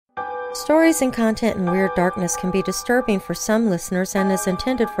Stories and content in Weird Darkness can be disturbing for some listeners and is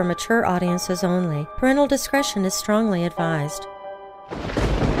intended for mature audiences only. Parental discretion is strongly advised.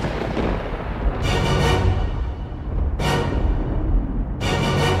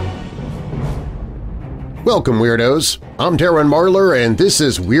 Welcome, Weirdos! I'm Darren Marlar, and this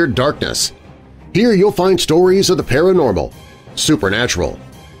is Weird Darkness. Here you'll find stories of the paranormal, supernatural,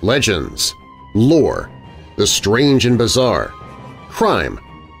 legends, lore, the strange and bizarre, crime,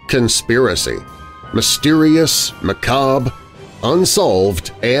 conspiracy, mysterious, macabre,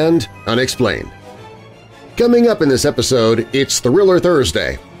 unsolved, and unexplained. Coming up in this episode, it's Thriller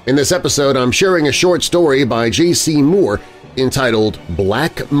Thursday. In this episode, I'm sharing a short story by J.C. Moore entitled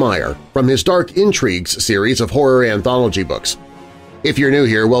Black MIRE from his Dark Intrigues series of horror anthology books. If you're new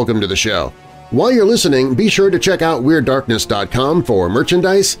here, welcome to the show. While you're listening, be sure to check out WeirdDarkness.com for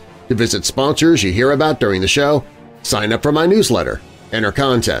merchandise, to visit sponsors you hear about during the show, sign up for my newsletter, enter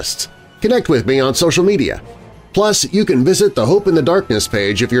contests, connect with me on social media. Plus, you can visit the Hope in the Darkness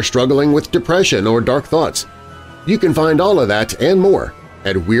page if you're struggling with depression or dark thoughts. You can find all of that and more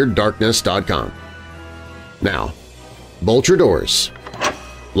at WeirdDarkness.com. Now, bolt your doors,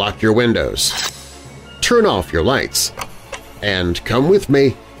 lock your windows, turn off your lights, and come with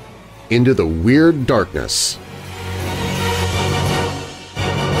me into the Weird Darkness.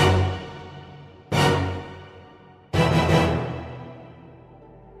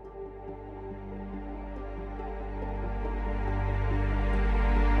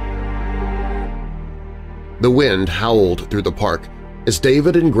 The wind howled through the park as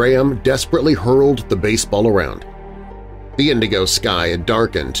David and Graham desperately hurled the baseball around. The indigo sky had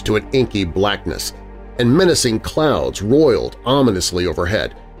darkened to an inky blackness, and menacing clouds roiled ominously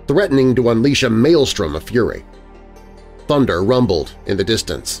overhead, threatening to unleash a maelstrom of fury. Thunder rumbled in the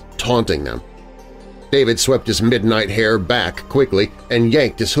distance, taunting them. David swept his midnight hair back quickly and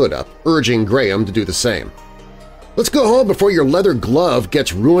yanked his hood up, urging Graham to do the same. "Let's go home before your leather glove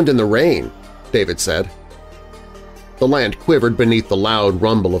gets ruined in the rain," David said. The land quivered beneath the loud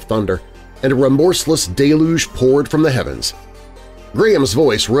rumble of thunder, and a remorseless deluge poured from the heavens. Graham's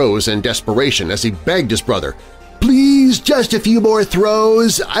voice rose in desperation as he begged his brother, "Please, just a few more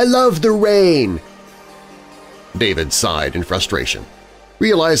throws! I love the rain!" David sighed in frustration,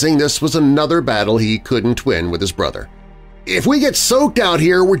 realizing this was another battle he couldn't win with his brother. "If we get soaked out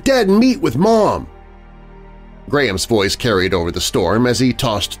here, we're dead meat with Mom!" Graham's voice carried over the storm as he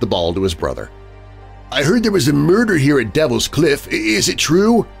tossed the ball to his brother. "I heard there was a murder here at Devil's Cliff. Is it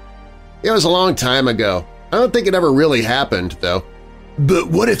true?" "It was a long time ago. I don't think it ever really happened, though." "But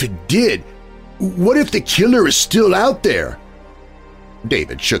what if it did? What if the killer is still out there?"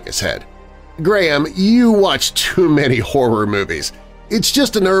 David shook his head. "Graham, you watch too many horror movies. It's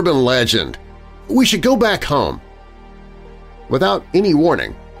just an urban legend. We should go back home." Without any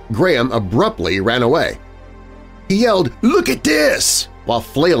warning, Graham abruptly ran away. He yelled, "Look at this!" while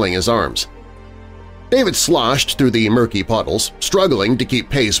flailing his arms. David sloshed through the murky puddles, struggling to keep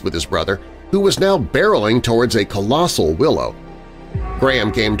pace with his brother, who was now barreling towards a colossal willow.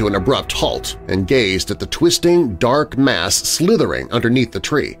 Graham came to an abrupt halt and gazed at the twisting, dark mass slithering underneath the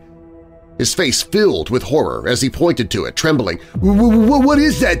tree. His face filled with horror as he pointed to it, trembling. What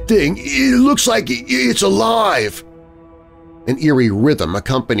is that thing? It looks like it's alive!" An eerie rhythm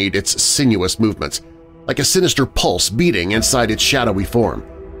accompanied its sinuous movements, like a sinister pulse beating inside its shadowy form.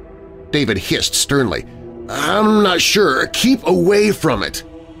 David hissed sternly, "I'm not sure. Keep away from it."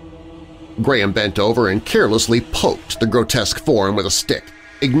 Graham bent over and carelessly poked the grotesque form with a stick,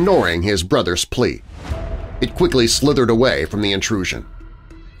 ignoring his brother's plea. It quickly slithered away from the intrusion.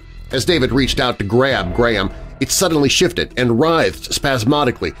 As David reached out to grab Graham, it suddenly shifted and writhed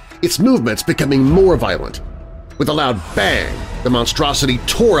spasmodically, its movements becoming more violent. With a loud bang, the monstrosity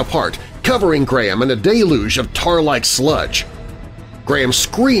tore apart, covering Graham in a deluge of tar-like sludge. Graham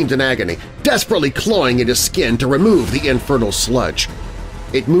screamed in agony, desperately clawing at his skin to remove the infernal sludge.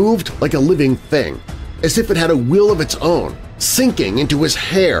 It moved like a living thing, as if it had a will of its own, sinking into his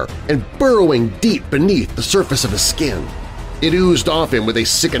hair and burrowing deep beneath the surface of his skin. It oozed off him with a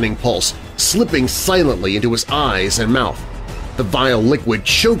sickening pulse, slipping silently into his eyes and mouth. The vile liquid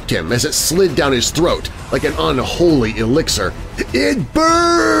choked him as it slid down his throat like an unholy elixir. "It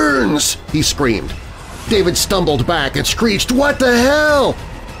burns!" he screamed. David stumbled back and screeched, "What the hell?"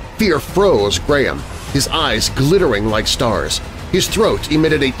 Fear froze Graham, his eyes glittering like stars. His throat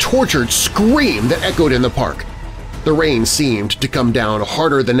emitted a tortured scream that echoed in the park. The rain seemed to come down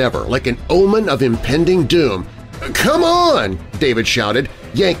harder than ever, like an omen of impending doom. "Come on!" David shouted,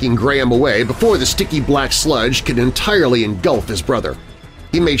 yanking Graham away before the sticky black sludge could entirely engulf his brother.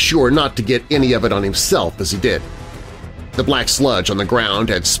 He made sure not to get any of it on himself as he did. The black sludge on the ground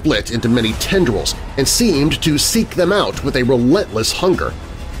had split into many tendrils and seemed to seek them out with a relentless hunger.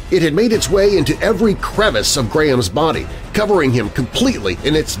 It had made its way into every crevice of Graham's body, covering him completely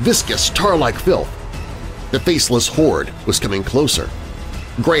in its viscous, tar-like filth. The faceless horde was coming closer.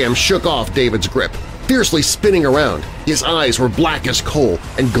 Graham shook off David's grip, fiercely spinning around. His eyes were black as coal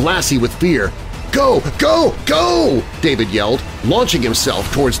and glassy with fear. "Go! Go! Go!" David yelled, launching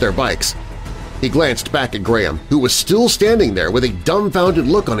himself towards their bikes. He glanced back at Graham, who was still standing there with a dumbfounded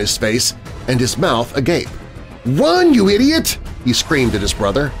look on his face and his mouth agape. "Run, you idiot!" he screamed at his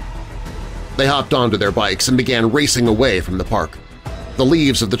brother. They hopped onto their bikes and began racing away from the park. The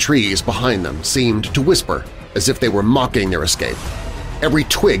leaves of the trees behind them seemed to whisper as if they were mocking their escape. Every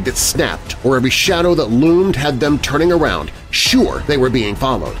twig that snapped or every shadow that loomed had them turning around, sure they were being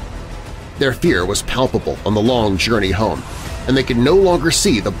followed. Their fear was palpable on the long journey home, and they could no longer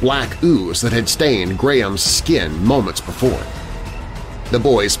see the black ooze that had stained Graham's skin moments before. The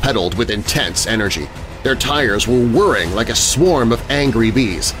boys pedaled with intense energy. Their tires were whirring like a swarm of angry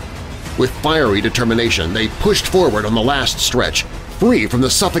bees. With fiery determination, they pushed forward on the last stretch, free from the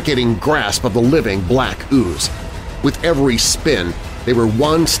suffocating grasp of the living black ooze. With every spin, they were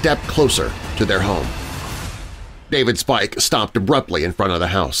one step closer to their home. David's bike stopped abruptly in front of the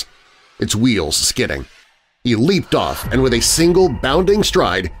house, its wheels skidding. He leaped off, and with a single bounding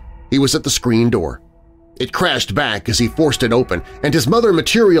stride, he was at the screen door. It crashed back as he forced it open, and his mother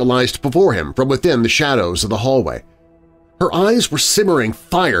materialized before him from within the shadows of the hallway. Her eyes were simmering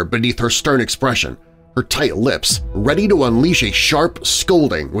fire beneath her stern expression, her tight lips ready to unleash a sharp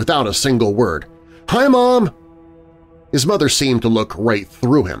scolding without a single word. "Hi, Mom!" His mother seemed to look right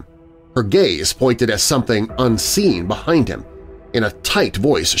through him. Her gaze pointed at something unseen behind him. In a tight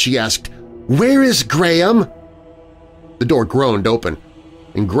voice, she asked, "Where is Graham?" The door groaned open,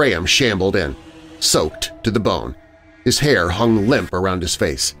 and Graham shambled in, soaked to the bone. His hair hung limp around his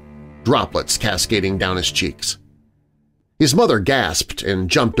face, droplets cascading down his cheeks. His mother gasped and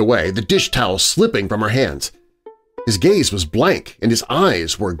jumped away, the dish towel slipping from her hands. His gaze was blank and his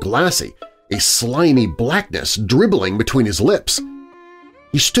eyes were glassy, a slimy blackness dribbling between his lips.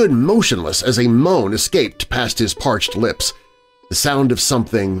 He stood motionless as a moan escaped past his parched lips, the sound of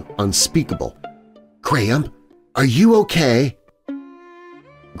something unspeakable. "Graham, are you okay?"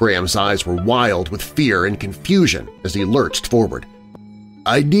 Graham's eyes were wild with fear and confusion as he lurched forward.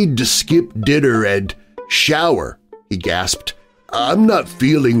 "I need to skip dinner and shower," he gasped. "I'm not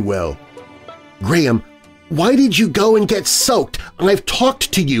feeling well." "Graham, why did you go and get soaked? I've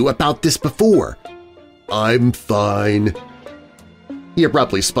talked to you about this before." "I'm fine." He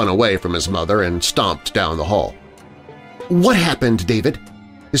abruptly spun away from his mother and stomped down the hall. "What happened, David?"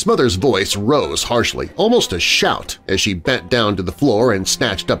 His mother's voice rose harshly, almost a shout, as she bent down to the floor and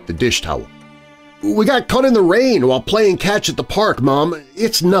snatched up the dish towel. "We got caught in the rain while playing catch at the park, Mom.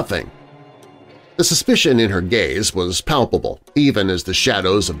 It's nothing." The suspicion in her gaze was palpable, even as the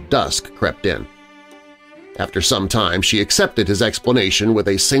shadows of dusk crept in. After some time, she accepted his explanation with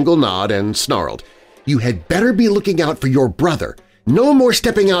a single nod and snarled, "You had better be looking out for your brother. No more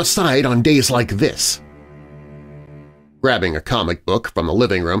stepping outside on days like this." Grabbing a comic book from the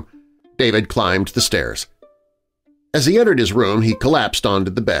living room, David climbed the stairs. As he entered his room, he collapsed onto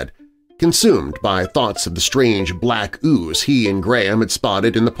the bed, consumed by thoughts of the strange black ooze he and Graham had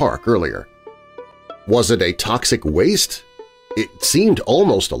spotted in the park earlier. Was it a toxic waste? It seemed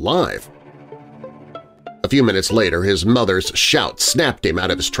almost alive. A few minutes later, his mother's shout snapped him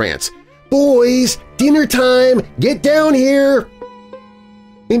out of his trance. "Boys, dinner time! Get down here!"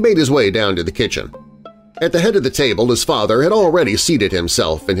 He made his way down to the kitchen. At the head of the table, his father had already seated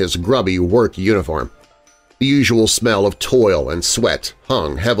himself in his grubby work uniform. The usual smell of toil and sweat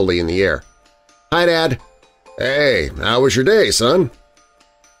hung heavily in the air. "Hi, Dad." "Hey, how was your day, son?"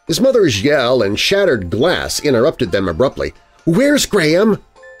 His mother's yell and shattered glass interrupted them abruptly. "Where's Graham?"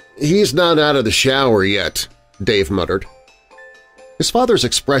 "He's not out of the shower yet," Dave muttered. His father's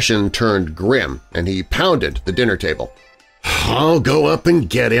expression turned grim, and he pounded the dinner table. "I'll go up and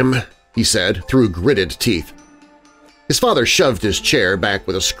get him," he said through gritted teeth. His father shoved his chair back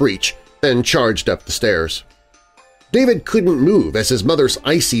with a screech, then charged up the stairs. David couldn't move as his mother's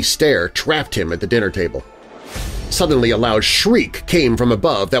icy stare trapped him at the dinner table. Suddenly a loud shriek came from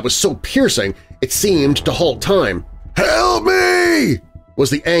above that was so piercing it seemed to halt time. "Help me!" was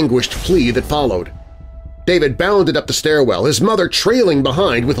the anguished plea that followed. David bounded up the stairwell, his mother trailing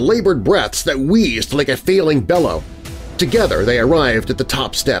behind with labored breaths that wheezed like a failing bellow. Together they arrived at the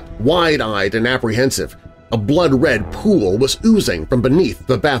top step, wide-eyed and apprehensive. A blood-red pool was oozing from beneath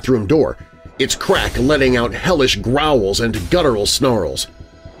the bathroom door, its crack letting out hellish growls and guttural snarls.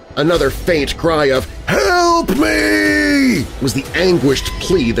 Another faint cry of "Help me!" was the anguished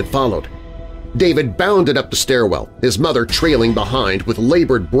plea that followed. David bounded up the stairwell, his mother trailing behind with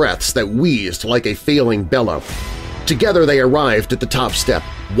labored breaths that wheezed like a failing bellow. Together they arrived at the top step,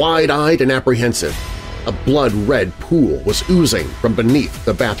 wide-eyed and apprehensive. A blood-red pool was oozing from beneath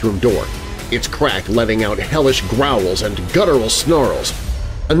the bathroom door, its crack letting out hellish growls and guttural snarls.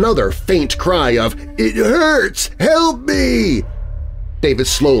 Another faint cry of "It hurts! Help me!" David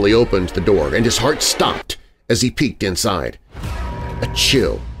slowly opened the door, and his heart stopped as he peeked inside. A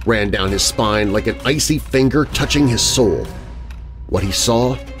chill ran down his spine like an icy finger touching his soul. What he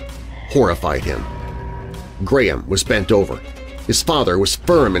saw horrified him. Graham was bent over. His father was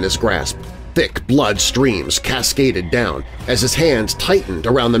firm in his grasp. Thick blood streams cascaded down as his hands tightened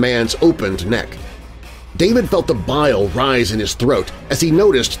around the man's opened neck. David felt the bile rise in his throat as he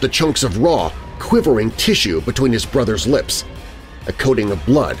noticed the chunks of raw, quivering tissue between his brother's lips. A coating of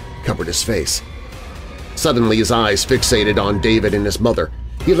blood covered his face. Suddenly his eyes fixated on David and his mother.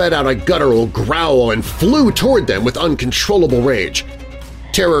 He let out a guttural growl and flew toward them with uncontrollable rage.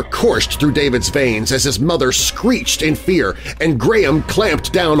 Terror coursed through David's veins as his mother screeched in fear, and Graham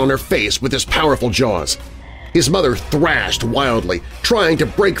clamped down on her face with his powerful jaws. His mother thrashed wildly, trying to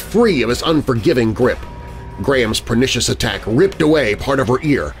break free of his unforgiving grip. Graham's pernicious attack ripped away part of her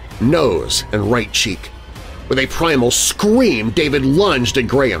ear, nose, and right cheek. With a primal scream, David lunged at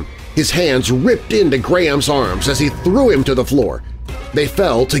Graham. His hands ripped into Graham's arms as he threw him to the floor. They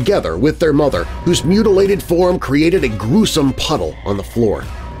fell together with their mother, whose mutilated form created a gruesome puddle on the floor.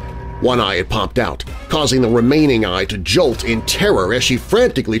 One eye had popped out, causing the remaining eye to jolt in terror as she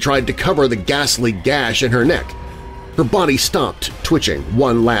frantically tried to cover the ghastly gash in her neck. Her body stopped twitching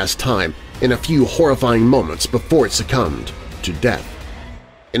one last time in a few horrifying moments before it succumbed to death.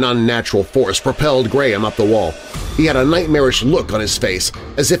 An unnatural force propelled Graham up the wall. He had a nightmarish look on his face,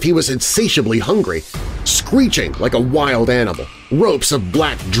 as if he was insatiably hungry. Screeching like a wild animal, ropes of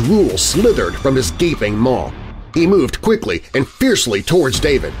black drool slithered from his gaping maw. He moved quickly and fiercely towards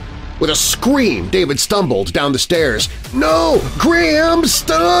David. With a scream, David stumbled down the stairs. "No! Graham,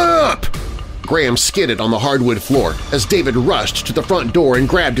 stop!" Graham skidded on the hardwood floor as David rushed to the front door and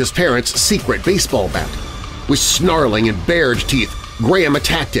grabbed his parents' secret baseball bat. With snarling and bared teeth, Graham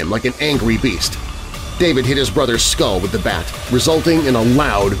attacked him like an angry beast. David hit his brother's skull with the bat, resulting in a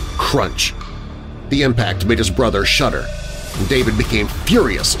loud crunch. The impact made his brother shudder, and David became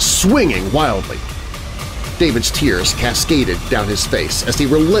furious, swinging wildly. David's tears cascaded down his face as he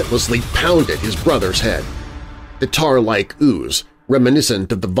relentlessly pounded his brother's head. The tar-like ooze,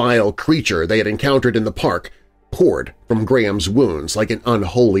 reminiscent of the vile creature they had encountered in the park, poured from Graham's wounds like an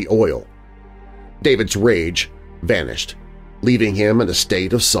unholy oil. David's rage vanished, leaving him in a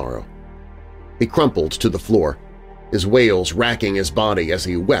state of sorrow. He crumpled to the floor, his wails racking his body as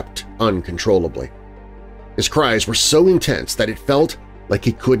he wept uncontrollably. His cries were so intense that it felt like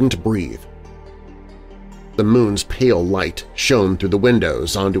he couldn't breathe. The moon's pale light shone through the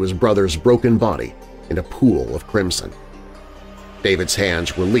windows onto his brother's broken body in a pool of crimson. David's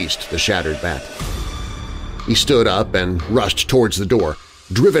hands released the shattered bat. He stood up and rushed towards the door,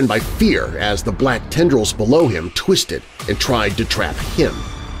 driven by fear as the black tendrils below him twisted and tried to trap him.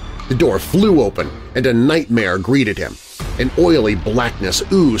 The door flew open and a nightmare greeted him. An oily blackness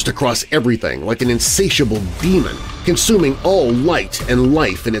oozed across everything like an insatiable demon, consuming all light and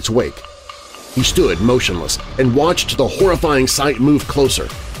life in its wake. He stood motionless and watched the horrifying sight move closer,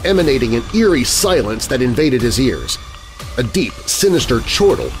 emanating an eerie silence that invaded his ears. A deep, sinister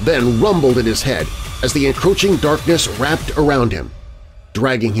chortle then rumbled in his head as the encroaching darkness wrapped around him,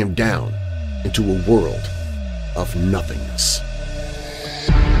 dragging him down into a world of nothingness.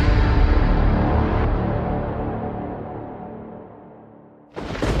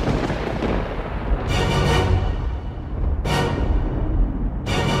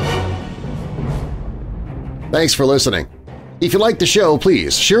 Thanks for listening. If you like the show,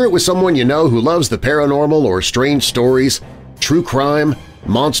 please share it with someone you know who loves the paranormal or strange stories, true crime,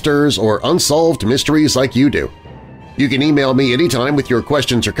 monsters, or unsolved mysteries like you do. You can email me anytime with your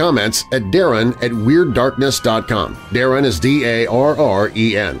questions or comments at darren@weirddarkness.com. Darren is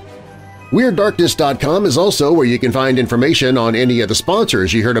D-A-R-R-E-N. WeirdDarkness.com is also where you can find information on any of the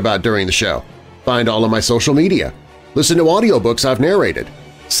sponsors you heard about during the show. Find all of my social media. Listen to audiobooks I've narrated.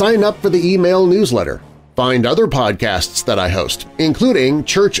 Sign up for the email newsletter. Find other podcasts that I host, including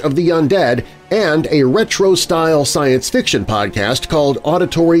Church of the Undead and a retro-style science fiction podcast called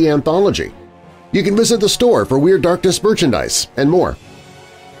Auditory Anthology. You can visit the store for Weird Darkness merchandise and more.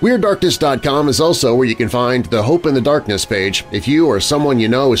 WeirdDarkness.com is also where you can find the Hope in the Darkness page if you or someone you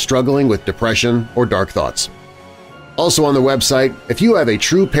know is struggling with depression or dark thoughts. Also on the website, if you have a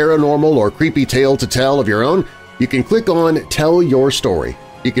true paranormal or creepy tale to tell of your own, you can click on Tell Your Story.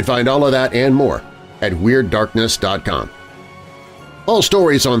 You can find all of that and more at WeirdDarkness.com. All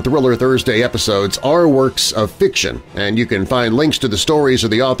stories on Thriller Thursday episodes are works of fiction, and you can find links to the stories or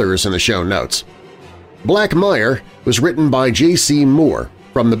the authors in the show notes. Black MIRE was written by J.C. Moore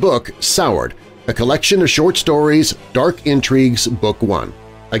from the book Soured, a collection of short stories, Dark Intrigues, Book 1.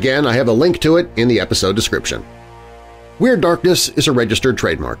 Again, I have a link to it in the episode description. Weird Darkness is a registered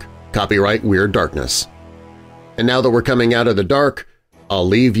trademark. Copyright Weird Darkness. And now that we're coming out of the dark, I'll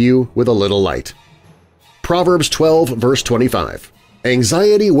leave you with a little light. Proverbs 12, verse 25.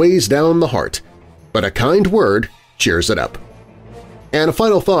 Anxiety weighs down the heart, but a kind word cheers it up. And a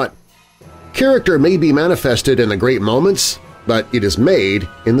final thought. Character may be manifested in the great moments, but it is made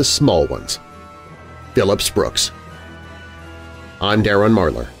in the small ones. Phillips Brooks. I'm Darren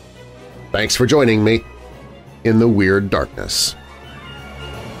Marlar. Thanks for joining me in the Weird Darkness.